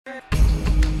This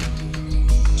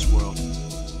world,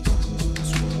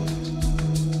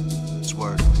 this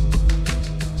word,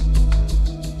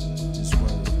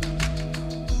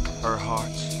 her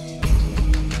heart,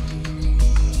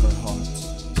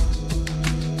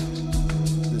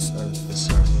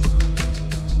 this earth.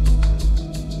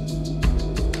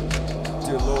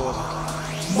 Dear Lord,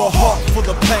 my heart full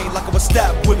of pain like I was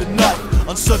stabbed with a knife.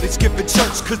 On Sundays skipping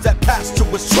church cause that pastor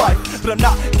was trite. But I'm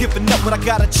not giving up when I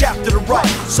got a chapter to write.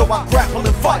 So I grapple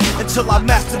and fight until I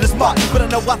master this mic. But I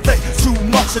know I think too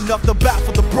much enough to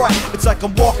baffle the bright. It's like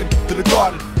I'm walking through the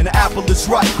garden and the apple is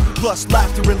ripe. Plus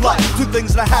laughter and life, two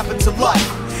things that happen to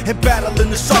life. And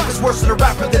battling the shark is worse than a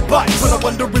rapper that bites. But I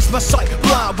wonder, is my sight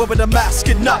blind wearing a mask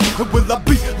at night? And will I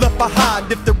be left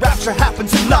behind if the rapture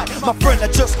happens tonight? My friend, I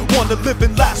just wanna live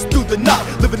and last through the night.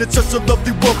 Living in such a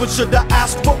lovely world, but should I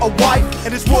ask for a wife?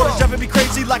 And this world is driving me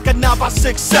crazy like a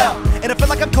 9x6 cell. And I feel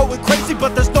like I'm going crazy,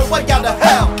 but there's no way out of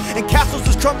hell. And castles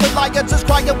is crumbling like you're just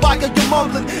crying while you're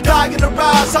mumbling. Dying to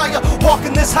rise higher,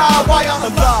 walking this high wire.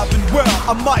 Alive and well,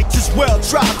 I might just well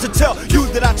try to tell you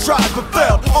that I tried but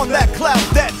failed. On that cloud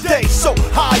that day, so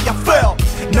high I fell.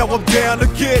 Now I'm down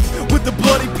again with the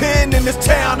bloody pen in this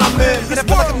town I'm in. And I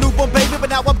feel like a newborn baby, but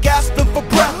now I'm gasping for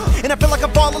breath. And I feel like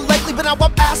I'm falling lately, but now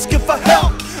I'm asking for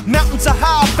help. Mountains are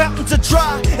high, fountains are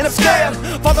dry, and I'm scared.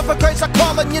 Father, for grace, I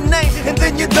call on your name, and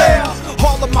then you're there.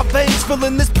 All of my veins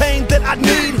feeling this pain that I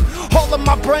need. All of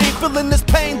my brain feeling this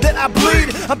pain that I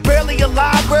bleed. I'm barely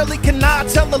alive, rarely can I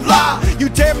tell a lie. You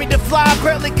dare me to fly,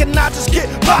 barely can I just get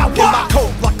by. In my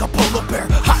cold like a polar bear,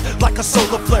 hot like a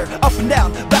solar flare. Up and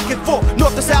down, back and forth,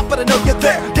 north to south, but I know you're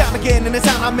there. Down again in the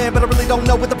town I'm in, but I really don't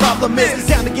know what the problem is.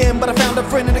 Down again, but I found a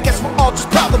friend, and I guess we're all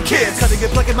just problem kids. Cutting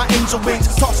and plucking my angel wings,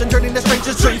 tossing, turning to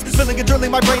strangers' dreams. Filling and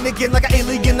drilling my brain again like an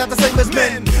alien, not the same as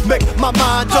men. Make my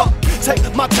mind up, take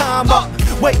my time up.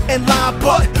 Wait in line,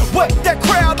 but wait that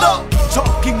crowd up.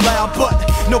 Talking loud, but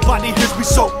nobody hears me,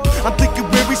 so I'm thinking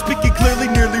weary, speaking clearly,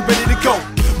 nearly ready to go.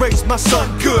 Raise my son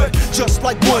good, just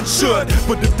like one should.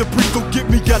 But if the priest don't get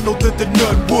me, I know that the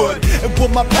nun would. And will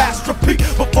my past repeat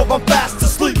before I'm fast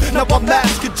asleep? Now I'm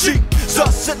asking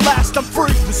Jesus, at last I'm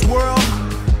free. This world,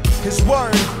 His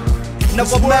word. Now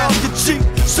I'm asking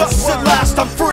Jesus, at last I'm free.